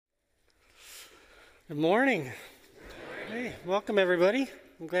Good morning. Hey, welcome everybody.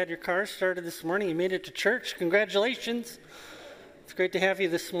 I'm glad your car started this morning. You made it to church. Congratulations. It's great to have you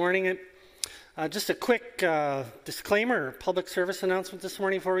this morning. Just a quick disclaimer, public service announcement this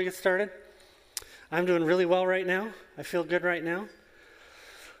morning before we get started. I'm doing really well right now. I feel good right now.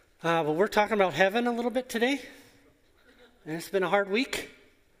 But we're talking about heaven a little bit today. And it's been a hard week.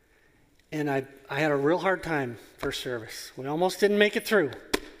 And I had a real hard time first service. We almost didn't make it through.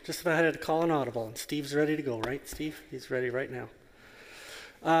 Just about had to call an audible, and Steve's ready to go, right, Steve? He's ready right now.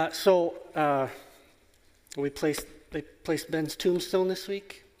 They placed Ben's tombstone this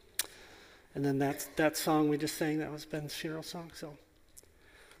week, and then that song we just sang, that was Ben's funeral song. So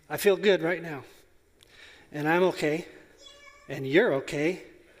I feel good right now, and I'm okay, and you're okay,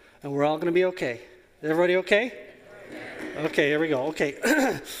 and we're all going to be okay. Is everybody okay? Okay, here we go.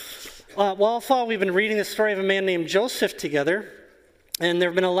 Okay. All fall we've been reading the story of a man named Joseph together. And there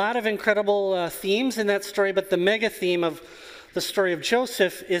have been a lot of incredible themes in that story, but the mega theme of the story of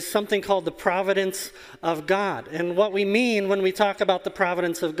Joseph is something called the providence of God. And what we mean when we talk about the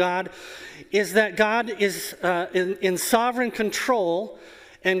providence of God is that God is in sovereign control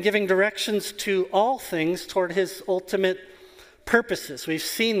and giving directions to all things toward his ultimate purposes. We've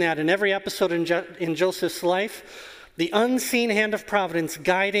seen that in every episode in Joseph's life, the unseen hand of providence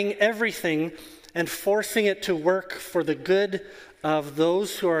guiding everything and forcing it to work for the good of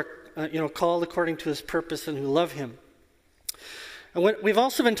those who are called according to his purpose and who love him. And we've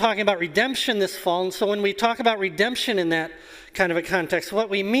also been talking about redemption this fall, and so when we talk about redemption in that kind of a context,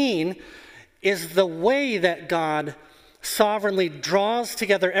 what we mean is the way that God sovereignly draws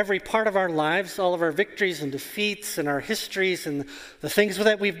together every part of our lives, all of our victories and defeats and our histories and the things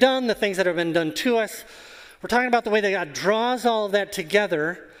that we've done, the things that have been done to us. We're talking about the way that God draws all of that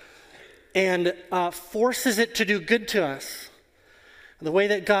together and forces it to do good to us. The way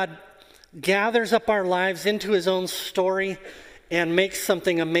that God gathers up our lives into his own story and makes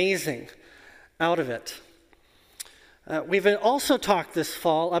something amazing out of it. We've also talked this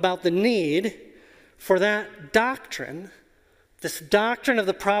fall about the need for that doctrine, this doctrine of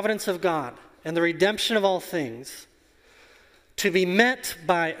the providence of God and the redemption of all things, to be met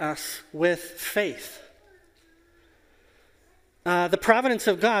by us with faith. The providence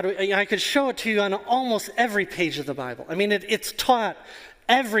of God, I could show it to you on almost every page of the Bible. I mean, it's taught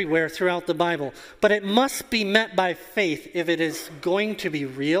everywhere throughout the Bible, but it must be met by faith if it is going to be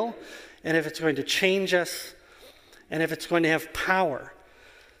real, and if it's going to change us, and if it's going to have power.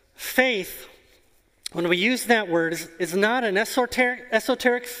 Faith, when we use that word, is not an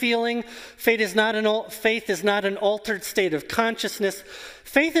esoteric feeling. Faith is not an altered state of consciousness.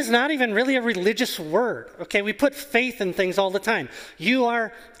 Faith is not even really a religious word. Okay, we put faith in things all the time. You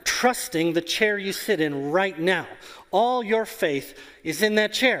are trusting the chair you sit in right now. All your faith is in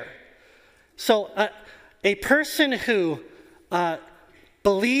that chair. So a person who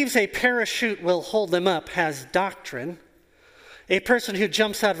believes a parachute will hold them up has doctrine. A person who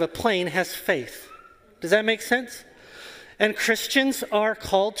jumps out of a plane has faith. Does that make sense? And Christians are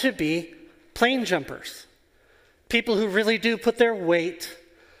called to be plane jumpers. People who really do put their weight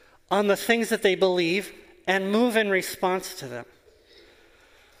on the things that they believe and move in response to them.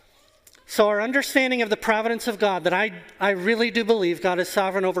 So our understanding of the providence of God, that I really do believe God is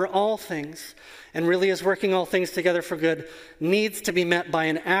sovereign over all things and really is working all things together for good, needs to be met by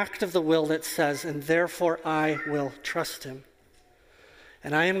an act of the will that says, and therefore I will trust him.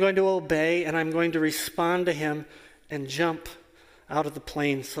 And I am going to obey, and I'm going to respond to him and jump out of the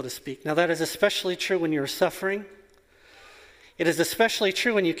plane, so to speak. Now, that is especially true when you're suffering. It is especially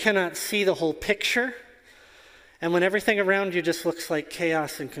true when you cannot see the whole picture and when everything around you just looks like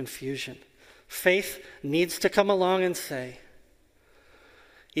chaos and confusion. Faith needs to come along and say,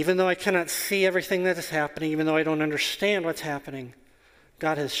 even though I cannot see everything that is happening, even though I don't understand what's happening,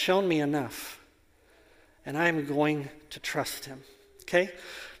 God has shown me enough, and I'm going to trust him. Okay?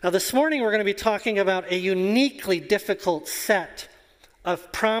 Now this morning we're going to be talking about a uniquely difficult set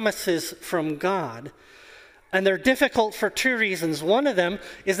of promises from God. And they're difficult for two reasons. One of them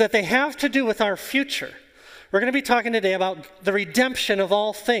is that they have to do with our future. We're going to be talking today about the redemption of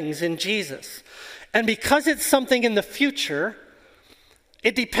all things in Jesus. And because it's something in the future,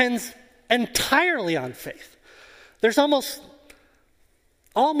 it depends entirely on faith. There's almost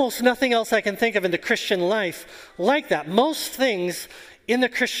nothing else I can think of in the Christian life like that. Most things in the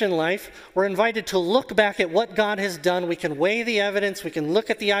Christian life, we're invited to look back at what God has done. We can weigh the evidence. We can look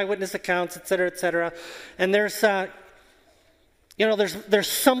at the eyewitness accounts, et cetera, et cetera. And there's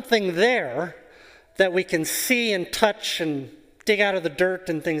something there that we can see and touch and dig out of the dirt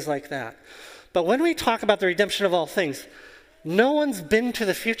and things like that. But when we talk about the redemption of all things, no one's been to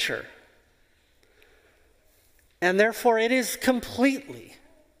the future. And therefore, it is completely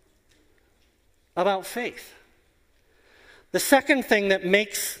about faith. The second thing that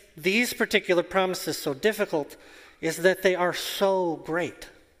makes these particular promises so difficult is that they are so great.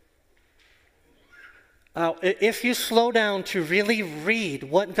 If you slow down to really read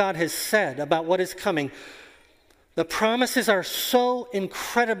what God has said about what is coming, the promises are so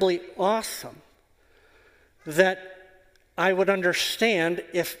incredibly awesome that I would understand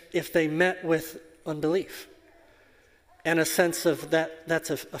if they met with unbelief and a sense of that's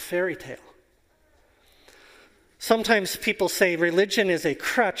a fairy tale. Sometimes people say religion is a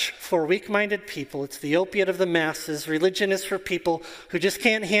crutch for weak-minded people. It's the opiate of the masses. Religion is for people who just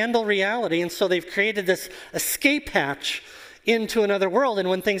can't handle reality, and so they've created this escape hatch into another world, and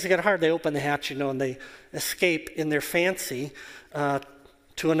when things get hard, they open the hatch, and they escape in their fancy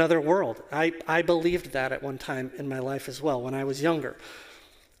to another world. I believed that at one time in my life as well when I was younger.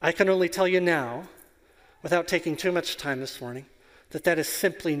 I can only tell you now, without taking too much time this morning, that is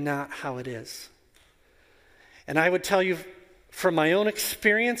simply not how it is. And I would tell you from my own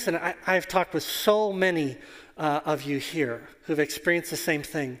experience, and I've talked with so many of you here who've experienced the same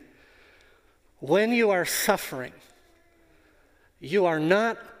thing. When you are suffering, you are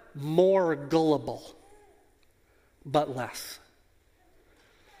not more gullible, but less.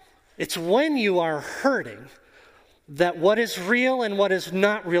 It's when you are hurting that what is real and what is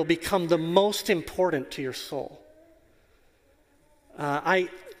not real become the most important to your soul.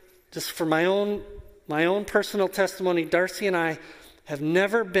 Just for my own personal testimony, Darcy and I have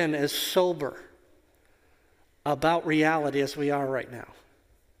never been as sober about reality as we are right now.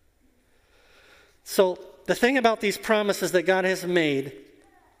 So the thing about these promises that God has made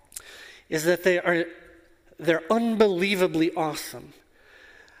is that they're unbelievably awesome.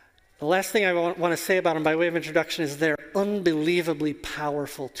 The last thing I want to say about them by way of introduction is they're unbelievably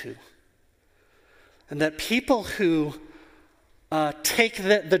powerful too. And that people who take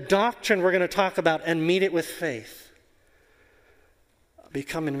the doctrine we're going to talk about and meet it with faith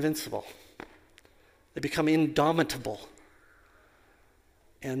become invincible. They become indomitable.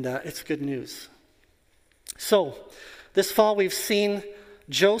 And it's good news. So, this fall we've seen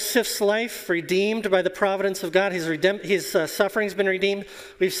Joseph's life redeemed by the providence of God. His suffering's been redeemed.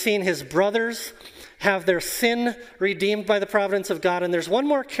 We've seen his brothers have their sin redeemed by the providence of God. And there's one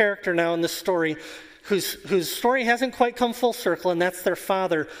more character now in this story whose story hasn't quite come full circle, and that's their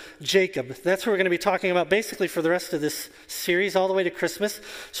father, Jacob. That's what we're going to be talking about basically for the rest of this series, all the way to Christmas.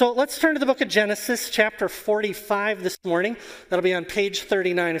 So let's turn to the book of Genesis, chapter 45 this morning. That'll be on page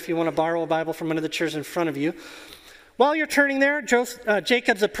 39 if you want to borrow a Bible from one of the chairs in front of you. While you're turning there,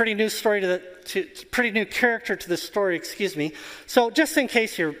 Jacob's a pretty new story pretty new character to the story, excuse me. So just in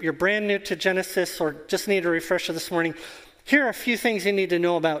case you're brand new to Genesis or just need a refresher this morning, here are a few things you need to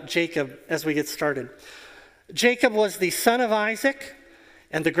know about Jacob as we get started. Jacob was the son of Isaac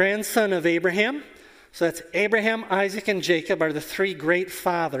and the grandson of Abraham. So that's Abraham, Isaac, and Jacob are the three great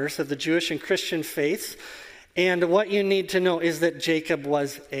fathers of the Jewish and Christian faiths. And what you need to know is that Jacob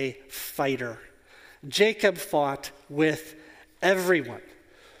was a fighter. Jacob fought with everyone.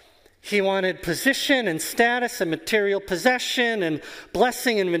 He wanted position and status and material possession and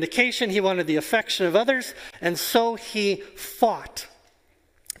blessing and vindication. He wanted the affection of others, and so he fought.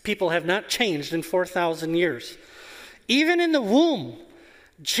 People have not changed in 4,000 years. Even in the womb,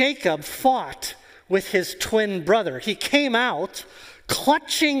 Jacob fought with his twin brother. He came out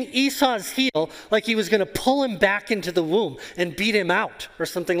clutching Esau's heel like he was going to pull him back into the womb and beat him out or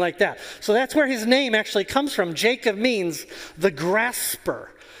something like that. So that's where his name actually comes from. Jacob means the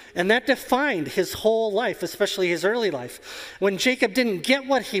grasper. And that defined his whole life, especially his early life. When Jacob didn't get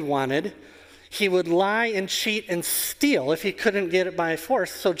what he wanted, he would lie and cheat and steal if he couldn't get it by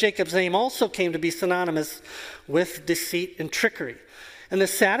force. So Jacob's name also came to be synonymous with deceit and trickery. And the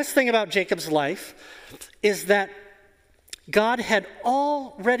saddest thing about Jacob's life is that God had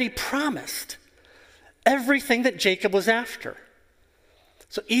already promised everything that Jacob was after.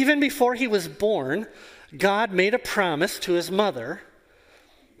 So even before he was born, God made a promise to his mother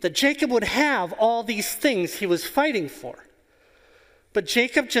that Jacob would have all these things he was fighting for. But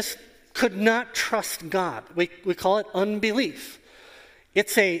Jacob just could not trust God. We call it unbelief.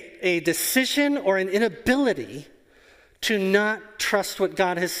 It's a decision or an inability to not trust what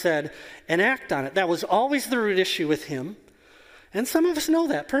God has said and act on it. That was always the root issue with him. And some of us know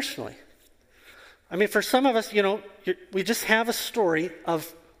that personally. I mean, for some of us, we just have a story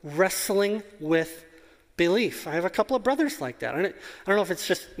of wrestling with belief. I have a couple of brothers like that. I don't know if it's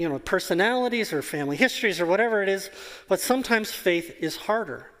just, personalities or family histories or whatever it is, but sometimes faith is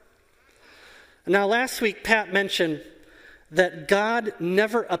harder. Now, last week, Pat mentioned that God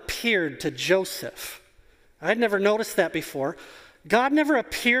never appeared to Joseph I'd never noticed that before. God never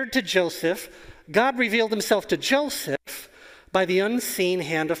appeared to Joseph. God revealed himself to Joseph by the unseen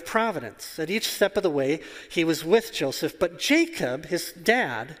hand of providence. At each step of the way, he was with Joseph. But Jacob, his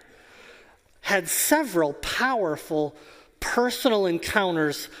dad, had several powerful personal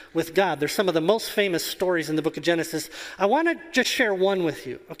encounters with God. They're some of the most famous stories in the book of Genesis. I want to just share one with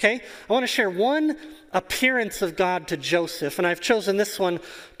you, okay? I want to share one appearance of God to Joseph, and I've chosen this one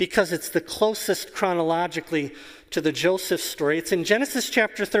because it's the closest chronologically to the Joseph story. It's in Genesis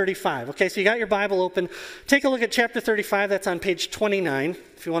chapter 35, okay? So you got your Bible open. Take a look at chapter 35. That's on page 29,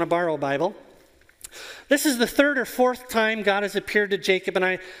 if you want to borrow a Bible. This is the third or fourth time God has appeared to Jacob, and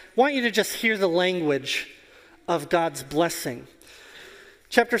I want you to just hear the language of God's blessing.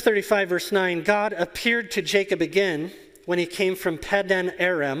 Chapter 35, verse 9, God appeared to Jacob again when he came from Padan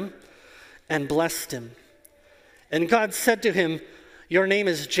Aram and blessed him. And God said to him, "Your name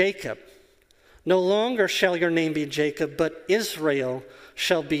is Jacob. No longer shall your name be Jacob, but Israel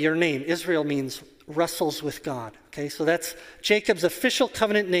shall be your name." Israel means wrestles with God. Okay, so that's Jacob's official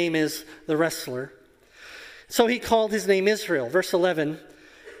covenant name is the wrestler. So he called his name Israel. Verse 11,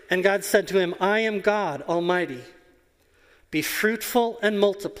 and God said to him, "I am God Almighty. Be fruitful and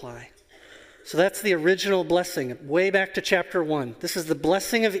multiply." So that's the original blessing, way back to chapter 1. This is the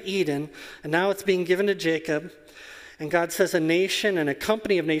blessing of Eden, and now it's being given to Jacob. And God says, "A nation and a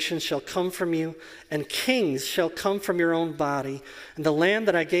company of nations shall come from you, and kings shall come from your own body. And the land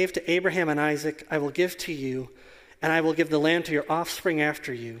that I gave to Abraham and Isaac I will give to you, and I will give the land to your offspring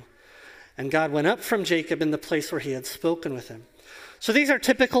after you." And God went up from Jacob in the place where he had spoken with him. So these are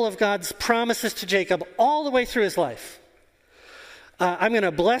typical of God's promises to Jacob all the way through his life. I'm going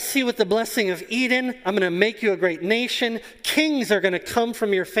to bless you with the blessing of Eden. I'm going to make you a great nation. Kings are going to come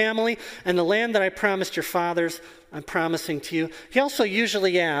from your family. And the land that I promised your fathers, I'm promising to you. He also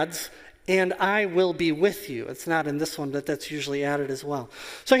usually adds, "And I will be with you." It's not in this one, but that's usually added as well.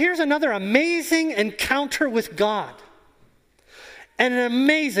 So here's another amazing encounter with God. And an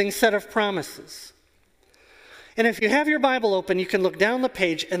amazing set of promises. And if you have your Bible open, you can look down the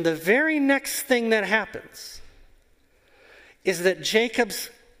page, and the very next thing that happens is that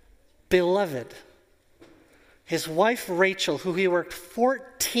Jacob's beloved, his wife Rachel, who he worked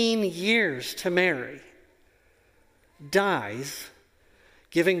 14 years to marry, dies,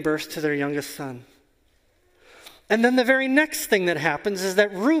 giving birth to their youngest son. And then the very next thing that happens is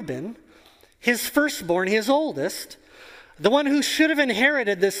that Reuben, his firstborn, his oldest, the one who should have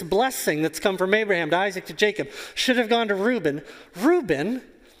inherited this blessing that's come from Abraham to Isaac to Jacob, should have gone to Reuben. Reuben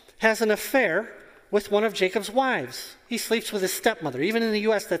has an affair with one of Jacob's wives. He sleeps with his stepmother. Even in the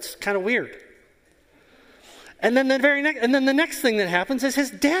U.S., that's kind of weird. And then the next thing that happens is his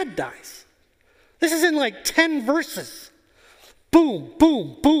dad dies. This is in like 10 verses. Boom,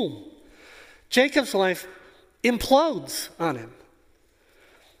 boom, boom. Jacob's life implodes on him.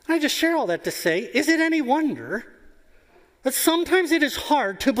 I just share all that to say, is it any wonder that sometimes it is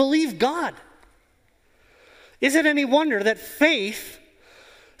hard to believe God? Is it any wonder that faith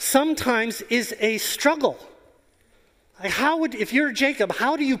sometimes is a struggle? Like if you're Jacob,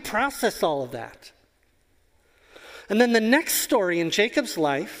 how do you process all of that? And then the next story in Jacob's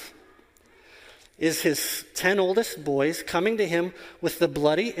life is his 10 oldest boys coming to him with the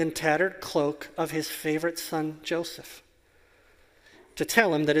bloody and tattered cloak of his favorite son, Joseph, to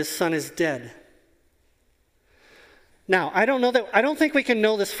tell him that his son is dead. Now, I don't think we can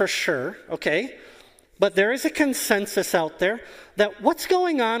know this for sure, okay? But there is a consensus out there that what's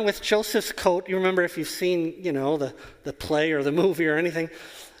going on with Joseph's coat, you remember if you've seen, the play or the movie or anything,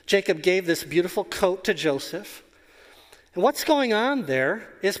 Jacob gave this beautiful coat to Joseph. And what's going on there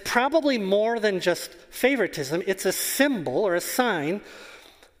is probably more than just favoritism. It's a symbol or a sign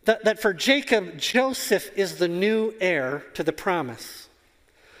that for Jacob, Joseph is the new heir to the promise.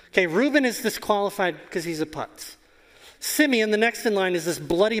 Okay, Reuben is disqualified because he's a putz. Simeon, the next in line, is this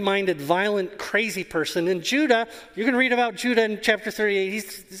bloody-minded, violent, crazy person. And Judah, you can read about Judah in chapter 38.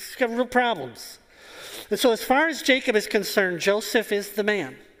 He's got real problems. And so as far as Jacob is concerned, Joseph is the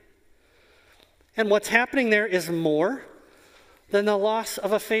man. And what's happening there is more than the loss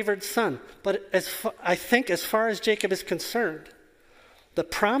of a favored son. But I think as far as Jacob is concerned, the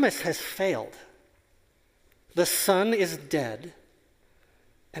promise has failed. The son is dead,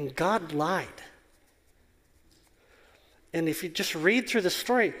 and God lied. And if you just read through the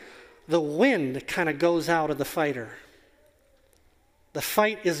story, the wind kind of goes out of the fighter. The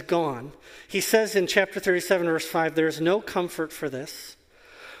fight is gone. He says in chapter 37, verse 5, "There is no comfort for this.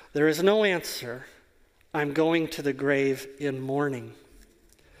 There is no answer. I'm going to the grave in mourning."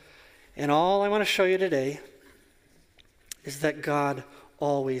 And all I want to show you today is that God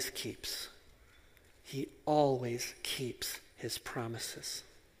always keeps. he always keeps his promises.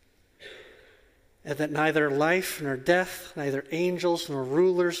 And that neither life nor death, neither angels nor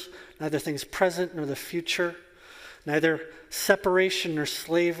rulers, neither things present nor the future, neither separation nor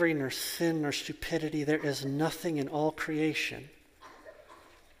slavery nor sin nor stupidity, there is nothing in all creation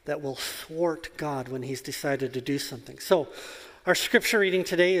that will thwart God when he's decided to do something. So, our scripture reading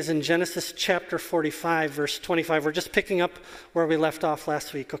today is in Genesis chapter 45, verse 25. We're just picking up where we left off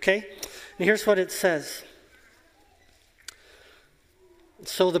last week, okay? And here's what it says.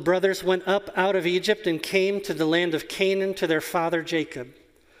 So the brothers went up out of Egypt and came to the land of Canaan to their father Jacob.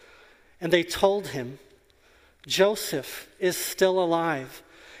 And they told him, Joseph is still alive,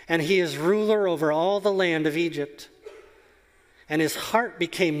 and he is ruler over all the land of Egypt. And his heart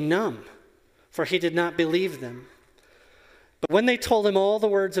became numb, for he did not believe them. But when they told him all the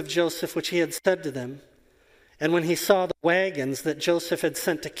words of Joseph which he had said to them, and when he saw the wagons that Joseph had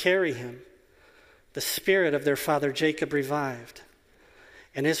sent to carry him, the spirit of their father Jacob revived.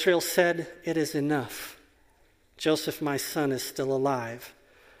 And Israel said, it is enough. Joseph, my son, is still alive.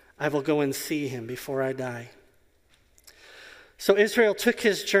 I will go and see him before I die. So Israel took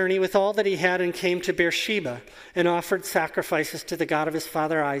his journey with all that he had and came to Beersheba and offered sacrifices to the God of his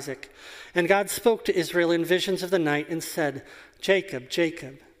father Isaac. And God spoke to Israel in visions of the night and said, Jacob,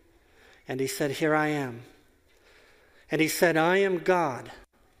 Jacob. And he said, here I am. And he said, I am God,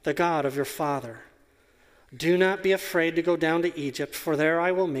 the God of your father. Do not be afraid to go down to Egypt, for there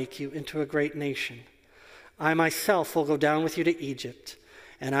I will make you into a great nation. I myself will go down with you to Egypt,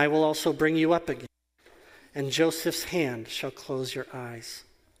 and I will also bring you up again. And Joseph's hand shall close your eyes.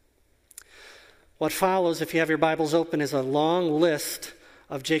 What follows, if you have your Bibles open, is a long list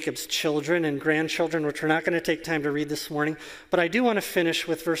of Jacob's children and grandchildren, which we're not going to take time to read this morning. But I do want to finish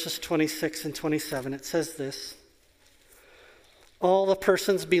with verses 26 and 27. It says this, all the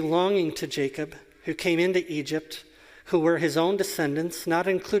persons belonging to Jacob who came into Egypt, who were his own descendants, not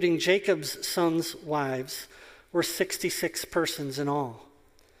including Jacob's sons' wives, were 66 persons in all.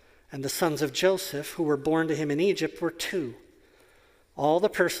 And the sons of Joseph, who were born to him in Egypt, were 2. All the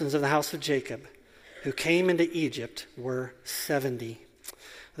persons of the house of Jacob who came into Egypt were 70.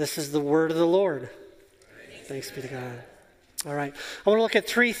 This is the word of the Lord. Thanks be to God. All right. I want to look at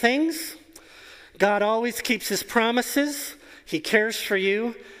 3 things. God always keeps his promises. He cares for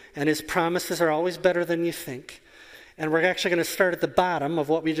you, and his promises are always better than you think. And we're actually going to start at the bottom of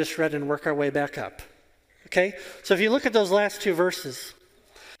what we just read and work our way back up. Okay? So if you look at those last 2 verses,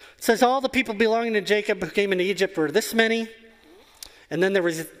 it says all the people belonging to Jacob who came into Egypt were this many. And then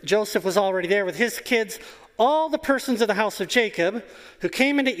Joseph was already there with his kids. All the persons of the house of Jacob who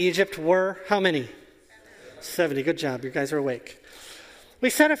came into Egypt were how many? 70. Good job. You guys are awake. We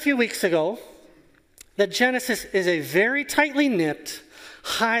said a few weeks ago that Genesis is a very tightly knit,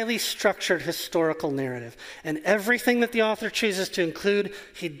 highly structured historical narrative. And everything that the author chooses to include,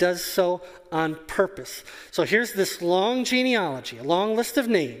 he does so on purpose. So here's this long genealogy, a long list of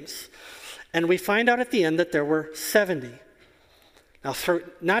names. And we find out at the end that there were 70. Now,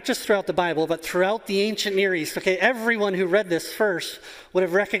 not just throughout the Bible, but throughout the ancient Near East, okay, everyone who read this first would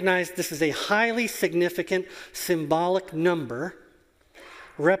have recognized this is a highly significant symbolic number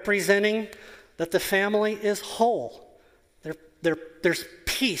representing that the family is whole. There's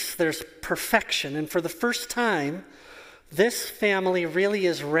peace, there's perfection. And for the first time, this family really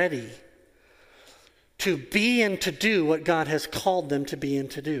is ready to be and to do what God has called them to be and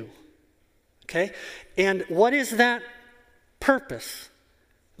to do. Okay? And what is that purpose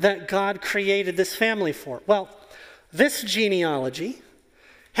that God created this family for? Well, this genealogy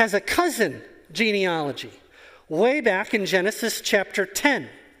has a cousin genealogy way back in Genesis chapter 10.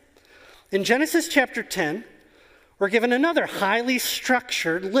 In Genesis chapter 10, we're given another highly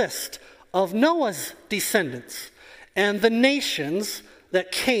structured list of Noah's descendants and the nations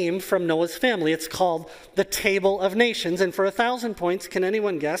that came from Noah's family. It's called the Table of Nations. And for 1,000 points, can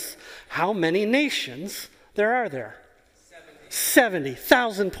anyone guess how many nations there are there? 70.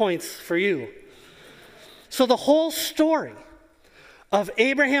 1,000 points for you. So the whole story of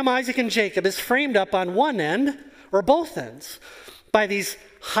Abraham, Isaac, and Jacob is framed up on one end, or both ends, by these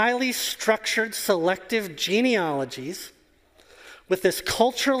highly structured, selective genealogies with this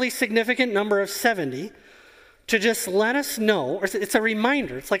culturally significant number of 70 to just let us know, or it's a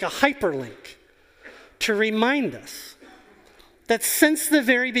reminder, it's like a hyperlink, to remind us that since the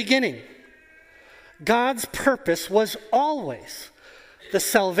very beginning, God's purpose was always the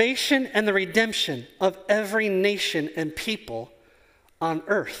salvation and the redemption of every nation and people on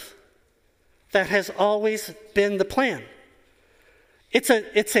earth. That has always been the plan. It's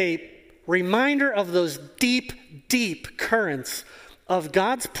a reminder of those deep, deep currents of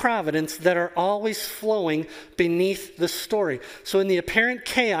God's providence that are always flowing beneath the story. So in the apparent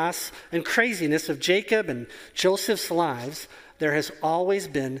chaos and craziness of Jacob and Joseph's lives, there has always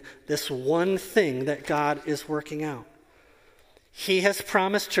been this one thing that God is working out. He has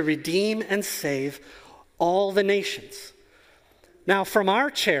promised to redeem and save all the nations. Now, from our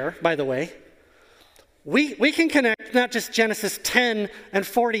chair, by the way, we can connect not just Genesis 10 and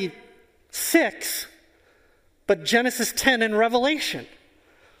 46, but Genesis 10 and Revelation.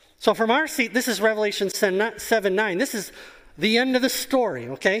 So from our seat, this is Revelation 7:9. This is the end of the story,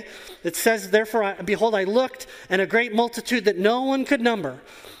 okay? It says, therefore, behold, I looked, and a great multitude that no one could number,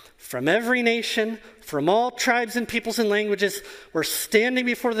 from every nation, from all tribes and peoples and languages, were standing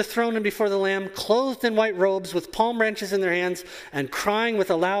before the throne and before the Lamb, clothed in white robes with palm branches in their hands, and crying with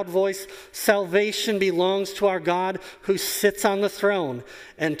a loud voice, salvation belongs to our God who sits on the throne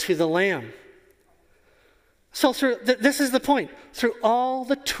and to the Lamb. So this is the point. Through all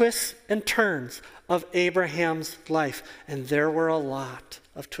the twists and turns of Abraham's life, and there were a lot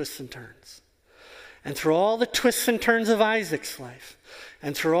of twists and turns, and through all the twists and turns of Isaac's life,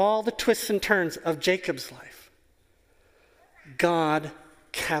 and through all the twists and turns of Jacob's life, God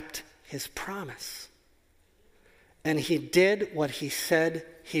kept his promise. And he did what he said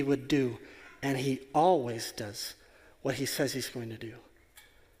he would do, and he always does what he says he's going to do.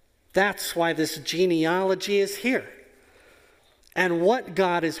 That's why this genealogy is here. And what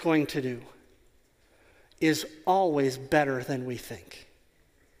God is going to do is always better than we think.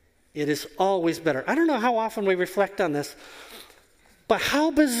 It is always better. I don't know how often we reflect on this, but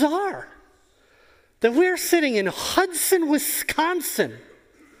how bizarre that we're sitting in Hudson, Wisconsin,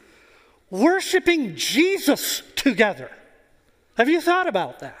 worshiping Jesus together. Have you thought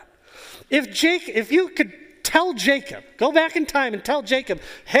about that? If you could tell Jacob, go back in time and tell Jacob,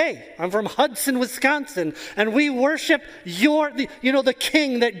 hey, I'm from Hudson, Wisconsin, and we worship the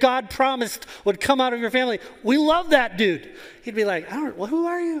king that God promised would come out of your family. We love that dude. He'd be like, who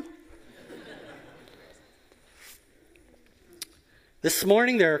are you? This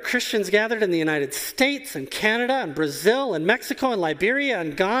morning, there are Christians gathered in the United States and Canada and Brazil and Mexico and Liberia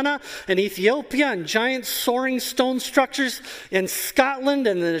and Ghana and Ethiopia and giant soaring stone structures in Scotland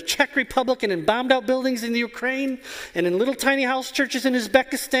and the Czech Republic and in bombed out buildings in the Ukraine and in little tiny house churches in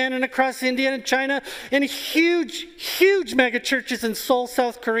Uzbekistan and across India and China and huge, huge mega churches in Seoul,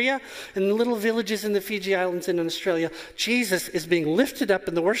 South Korea and little villages in the Fiji Islands and in Australia. Jesus is being lifted up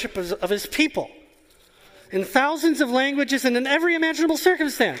in the worship of his people, in thousands of languages and in every imaginable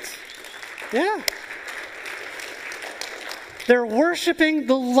circumstance. Yeah. They're worshiping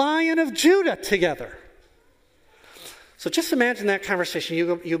the Lion of Judah together. So just imagine that conversation.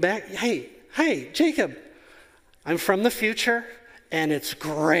 You back, hey, Jacob, I'm from the future and it's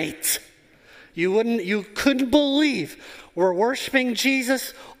great. You couldn't believe we're worshiping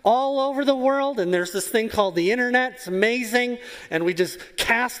Jesus all over the world, and there's this thing called the internet. It's amazing, and we just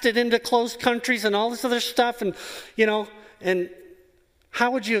cast it into closed countries and all this other stuff, and and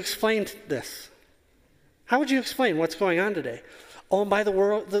how would you explain this? How would you explain what's going on today? Oh, and by the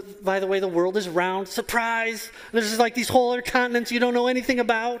way, the world is round. Surprise! There's just like these whole other continents you don't know anything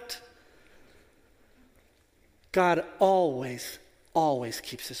about. God always, always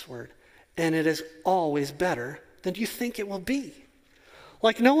keeps his word, and it is always better than you think it will be.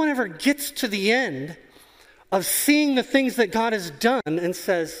 Like no one ever gets to the end of seeing the things that God has done and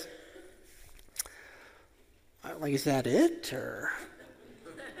says, like, is that it? Or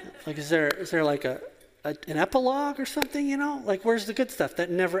like, is there like an epilogue or something, Like, where's the good stuff?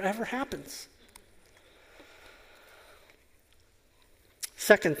 That never ever happens.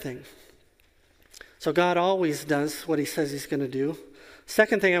 Second thing. So God always does what he says he's going to do.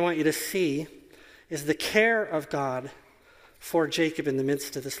 Second thing I want you to see is the care of God for Jacob in the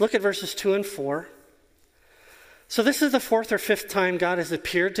midst of this. Look at verses 2 and 4. So this is the fourth or fifth time God has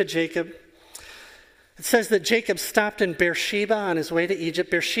appeared to Jacob. It says that Jacob stopped in Beersheba on his way to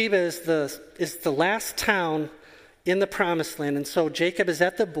Egypt. Beersheba is the last town in the promised land. And so Jacob is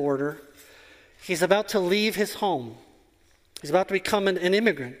at the border. He's about to leave his home. He's about to become an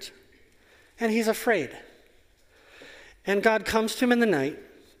immigrant. And he's afraid. And God comes to him in the night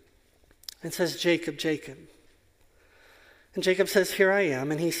and says, Jacob, Jacob. And Jacob says, here I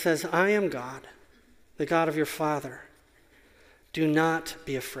am. And he says, I am God, the God of your father. Do not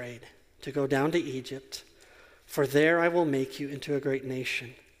be afraid to go down to Egypt, for there I will make you into a great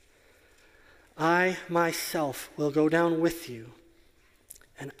nation. I myself will go down with you,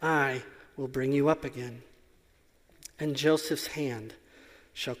 and I will bring you up again. And Joseph's hand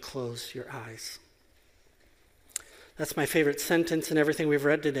shall close your eyes. That's my favorite sentence in everything we've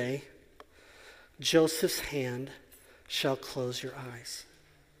read today. Joseph's hand shall close your eyes.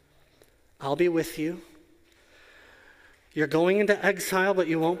 I'll be with you. You're going into exile, but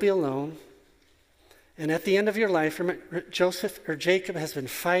you won't be alone. And at the end of your life, Jacob has been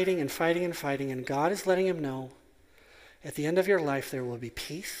fighting and fighting and fighting, and God is letting him know, at the end of your life, there will be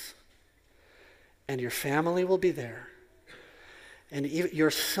peace, and your family will be there. And even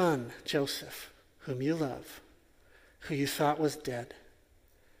your son, Joseph, whom you love, who you thought was dead,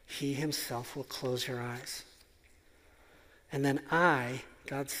 he himself will close your eyes. And then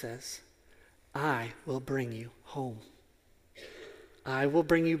God says, I will bring you home. I will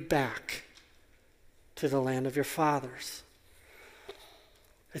bring you back to the land of your fathers.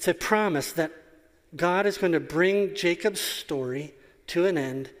 It's a promise that God is going to bring Jacob's story to an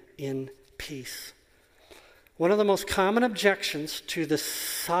end in peace. One of the most common objections to the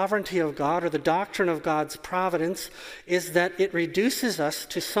sovereignty of God or the doctrine of God's providence is that it reduces us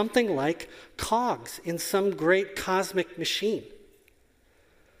to something like cogs in some great cosmic machine.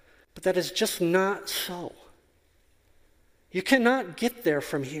 But that is just not so. You cannot get there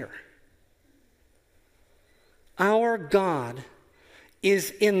from here. Our God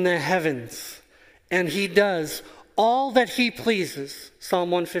is in the heavens, and he does all that he pleases, Psalm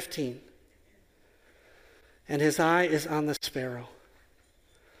 115. And his eye is on the sparrow,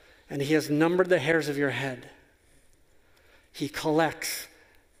 and he has numbered the hairs of your head. He collects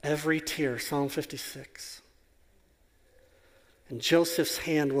every tear, Psalm 56. And Joseph's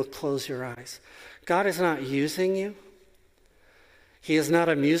hand will close your eyes. God is not using you. He is not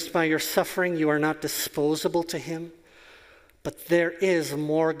amused by your suffering. You are not disposable to him. But there is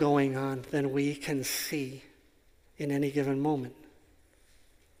more going on than we can see in any given moment.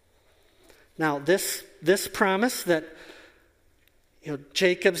 Now, this promise that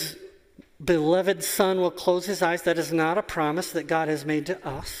Jacob's beloved son will close his eyes, that is not a promise that God has made to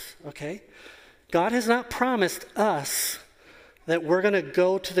us, okay? God has not promised us that we're going to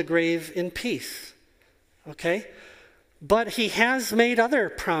go to the grave in peace, okay? But he has made other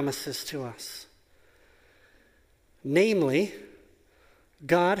promises to us. Namely,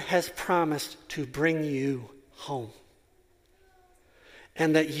 God has promised to bring you home.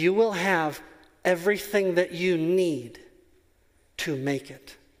 And that you will have everything that you need to make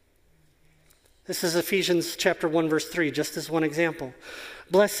it. This is Ephesians chapter 1, verse 3, just as one example.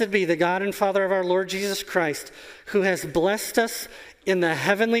 Blessed be the God and Father of our Lord Jesus Christ, who has blessed us in the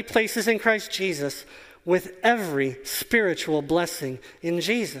heavenly places in Christ Jesus with every spiritual blessing in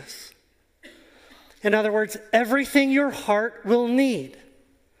Jesus. In other words, everything your heart will need,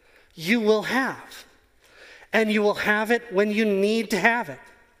 you will have. And you will have it when you need to have it.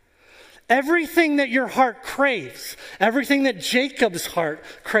 Everything that your heart craves, everything that Jacob's heart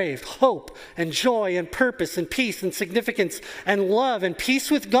craved, hope and joy and purpose and peace and significance and love and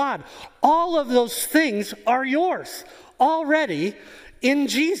peace with God, all of those things are yours already in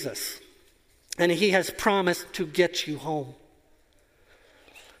Jesus. And he has promised to get you home.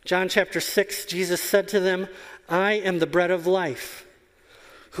 John chapter 6, Jesus said to them, I am the bread of life.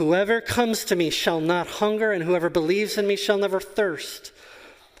 Whoever comes to me shall not hunger, and whoever believes in me shall never thirst.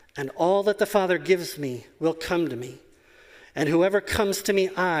 And all that the Father gives me will come to me. And whoever comes to me,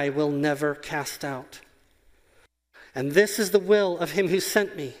 I will never cast out. And this is the will of him who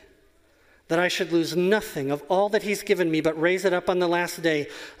sent me, that I should lose nothing of all that he's given me, but raise it up on the last day.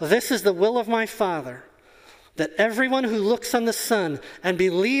 This is the will of my Father, that everyone who looks on the Son and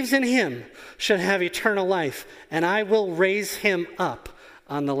believes in him should have eternal life, and I will raise him up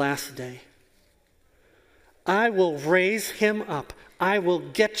on the last day. I will raise him up. I will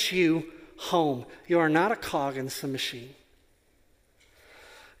get you home. You are not a cog in some machine.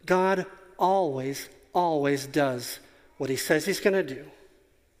 God always, always does what he says he's going to do.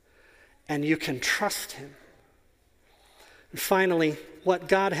 And you can trust him. And finally, what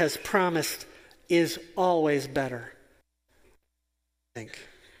God has promised is always better. I think.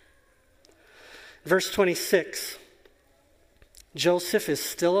 Verse 26. Joseph is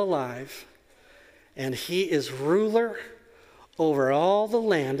still alive, and he is ruler over all the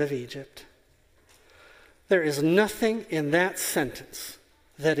land of Egypt. There is nothing in that sentence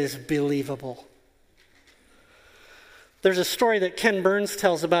that is believable. There's a story that Ken Burns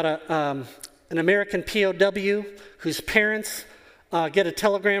tells about an American POW whose parents get a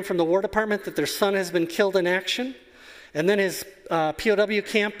telegram from the War Department that their son has been killed in action. And then his POW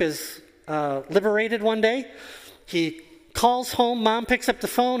camp is liberated one day. He calls home, mom picks up the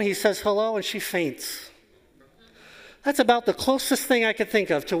phone, he says hello, and she faints. That's about the closest thing I could think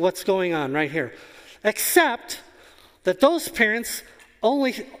of to what's going on right here. Except that those parents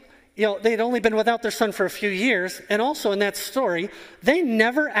they'd only been without their son for a few years, and also in that story, they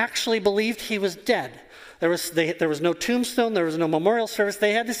never actually believed he was dead. There was no tombstone. There was no memorial service.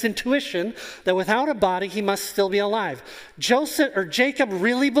 They had this intuition that without a body, he must still be alive. Jacob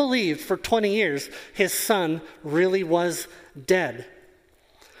really believed for 20 years his son really was dead.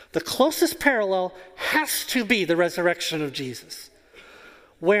 The closest parallel has to be the resurrection of Jesus,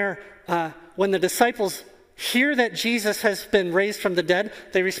 where when the disciples hear that Jesus has been raised from the dead,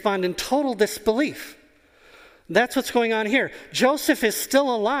 they respond in total disbelief. That's what's going on here. Joseph is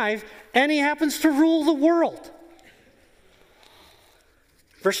still alive, and he happens to rule the world.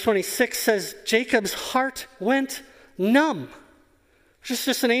 Verse 26 says, Jacob's heart went numb. Which is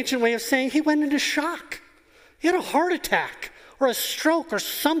just an ancient way of saying he went into shock. He had a heart attack or a stroke or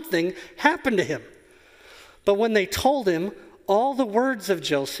something happened to him. But when they told him all the words of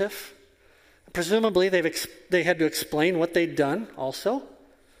Joseph, presumably they had to explain what they'd done also.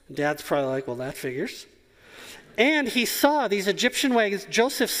 Dad's probably like, well, that figures. And he saw these Egyptian wagons.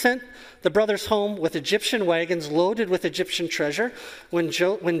 Joseph sent the brothers home with Egyptian wagons loaded with Egyptian treasure. When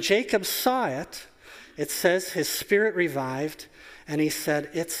Jacob saw it, it says his spirit revived, and he said,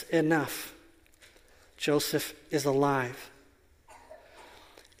 it's enough. Joseph is alive.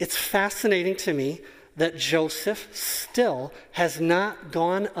 It's fascinating to me that Joseph still has not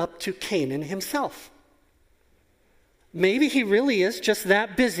gone up to Canaan himself. Maybe he really is just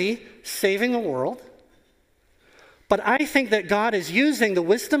that busy saving the world. But I think that God is using the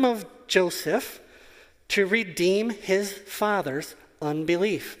wisdom of Joseph to redeem his father's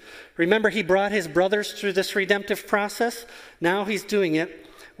unbelief. Remember, he brought his brothers through this redemptive process. Now he's doing it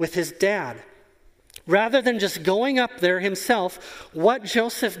with his dad. Rather than just going up there himself, what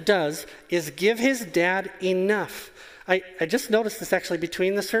Joseph does is give his dad enough. I just noticed this actually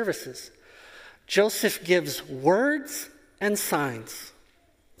between the services. Joseph gives words and signs.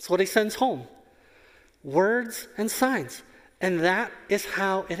 That's what he sends home. Words and signs. And that is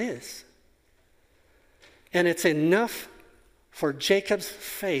how it is. And it's enough for Jacob's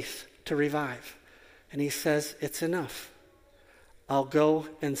faith to revive. And he says, it's enough. I'll go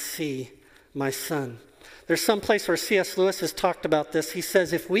and see my son. There's some place where C.S. Lewis has talked about this. He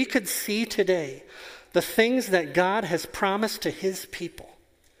says, if we could see today the things that God has promised to his people,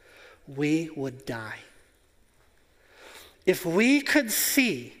 we would die. If we could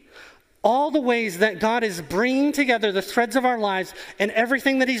see all the ways that God is bringing together the threads of our lives and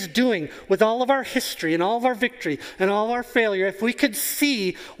everything that he's doing with all of our history and all of our victory and all of our failure, if we could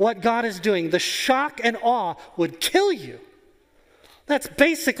see what God is doing, the shock and awe would kill you. That's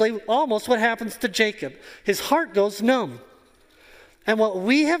basically almost what happens to Jacob. His heart goes numb. And what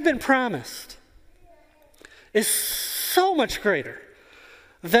we have been promised is so much greater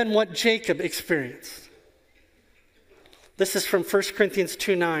than what Jacob experienced. This is from 1 Corinthians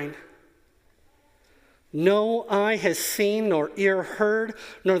 2:9. No eye has seen, nor ear heard,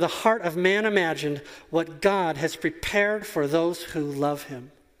 nor the heart of man imagined what God has prepared for those who love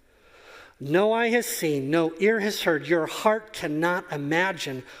him. No eye has seen, no ear has heard. Your heart cannot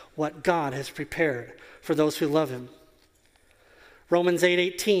imagine what God has prepared for those who love him. Romans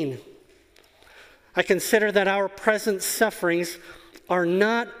 8:18. I consider that our present sufferings are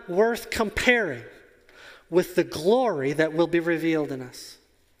not worth comparing with the glory that will be revealed in us.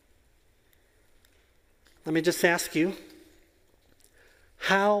 Let me just ask you,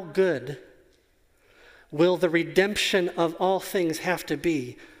 how good will the redemption of all things have to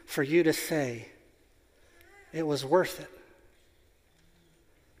be for you to say, it was worth it?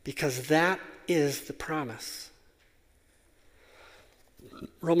 Because that is the promise.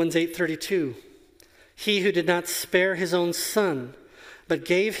 Romans 8:32. He who did not spare his own son, but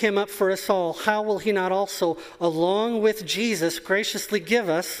gave him up for us all, how will he not also, along with Jesus, graciously give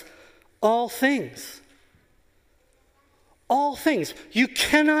us all things? All things. You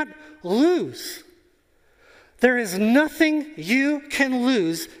cannot lose. There is nothing you can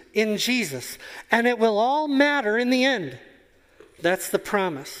lose in Jesus. And it will all matter in the end. That's the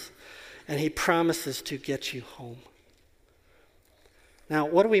promise. And he promises to get you home. Now,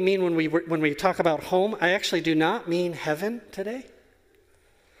 what do we mean when we talk about home? I actually do not mean heaven today.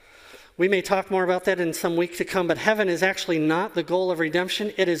 We may talk more about that in some week to come, but heaven is actually not the goal of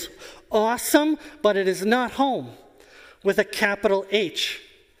redemption. It is awesome, but it is not home with a capital H.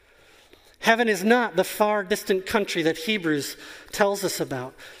 Heaven is not the far distant country that Hebrews tells us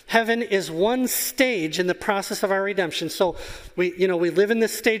about. Heaven is one stage in the process of our redemption. So we live in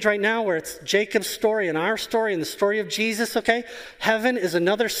this stage right now where it's Jacob's story and our story and the story of Jesus, okay? Heaven is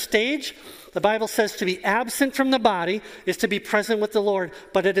another stage. The Bible says to be absent from the body is to be present with the Lord,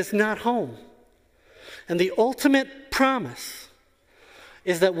 but it is not home. And the ultimate promise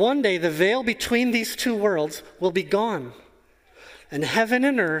is that one day the veil between these two worlds will be gone. And heaven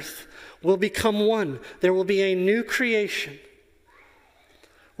and earth will become one. There will be a new creation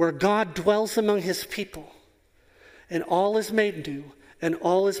where God dwells among his people, and all is made new, and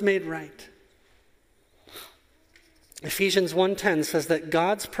all is made right. Ephesians 1:10 says that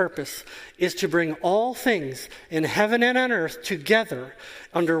God's purpose is to bring all things in heaven and on earth together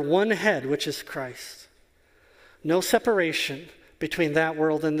under one head, which is Christ. No separation between that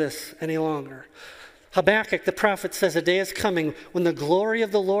world and this any longer. Habakkuk the prophet says a day is coming when the glory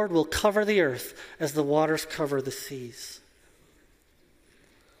of the Lord will cover the earth as the waters cover the seas.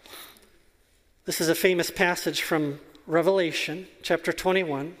 This is a famous passage from Revelation chapter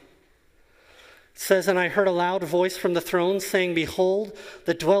 21. It says, "And I heard a loud voice from the throne saying, 'Behold,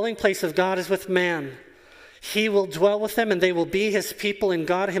 the dwelling place of God is with man. He will dwell with them, and they will be his people, and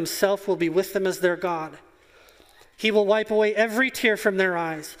God himself will be with them as their God. He will wipe away every tear from their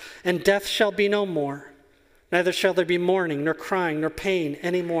eyes, and death shall be no more. Neither shall there be mourning, nor crying, nor pain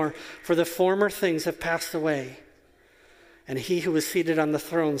any more, for the former things have passed away.' And he who was seated on the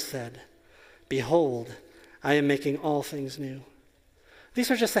throne said, 'Behold, I am making all things new.'"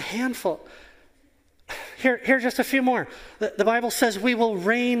 These are just a handful. Here are just a few more. The Bible says we will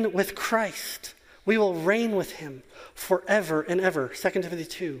reign with Christ. We will reign with him forever and ever. 2 Timothy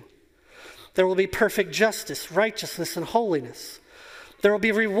 2. There will be perfect justice, righteousness, and holiness. There will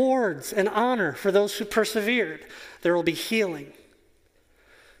be rewards and honor for those who persevered. There will be healing.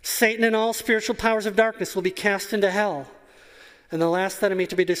 Satan and all spiritual powers of darkness will be cast into hell. And the last enemy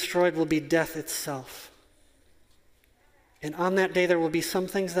to be destroyed will be death itself. And on that day, there will be some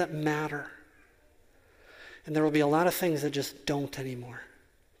things that matter. And there will be a lot of things that just don't anymore.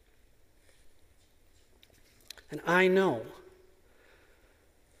 And I know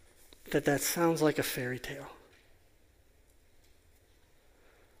that sounds like a fairy tale.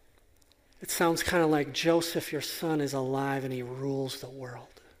 It sounds kind of like Joseph, your son, is alive and he rules the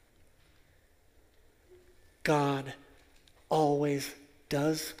world. God always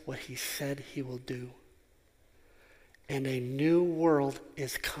does what he said he will do. And a new world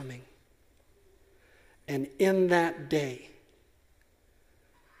is coming. And in that day,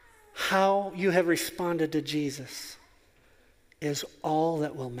 how you have responded to Jesus is all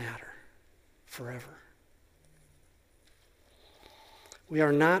that will matter forever. We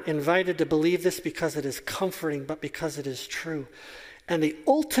are not invited to believe this because it is comforting, but because it is true. And the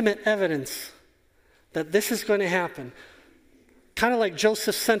ultimate evidence that this is going to happen, kind of like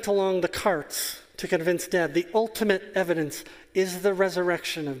Joseph sent along the carts to convince Dad, the ultimate evidence is the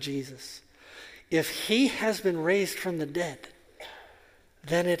resurrection of Jesus. If he has been raised from the dead,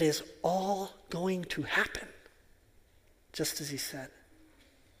 then it is all going to happen, just as he said.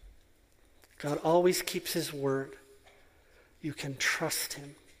 God always keeps his word. You can trust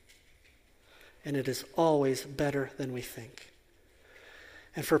him. And it is always better than we think.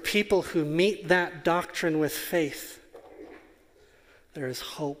 And for people who meet that doctrine with faith, there is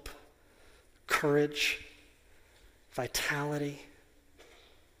hope, courage, vitality,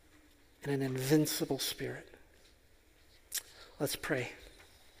 and an invincible spirit. Let's pray.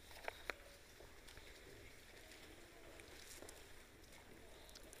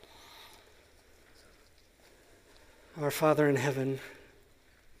 Our Father in heaven,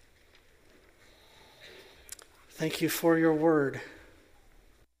 thank you for your word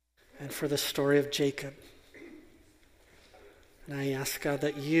and for the story of Jacob. And I ask, God,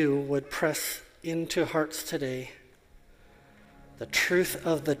 that you would press into hearts today the truth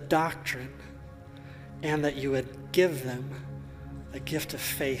of the doctrine, and that you would give them a gift of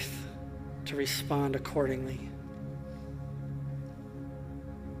faith to respond accordingly.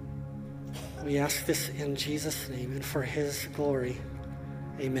 We ask this in Jesus' name and for his glory.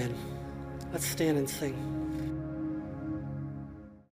 Amen. Let's stand and sing.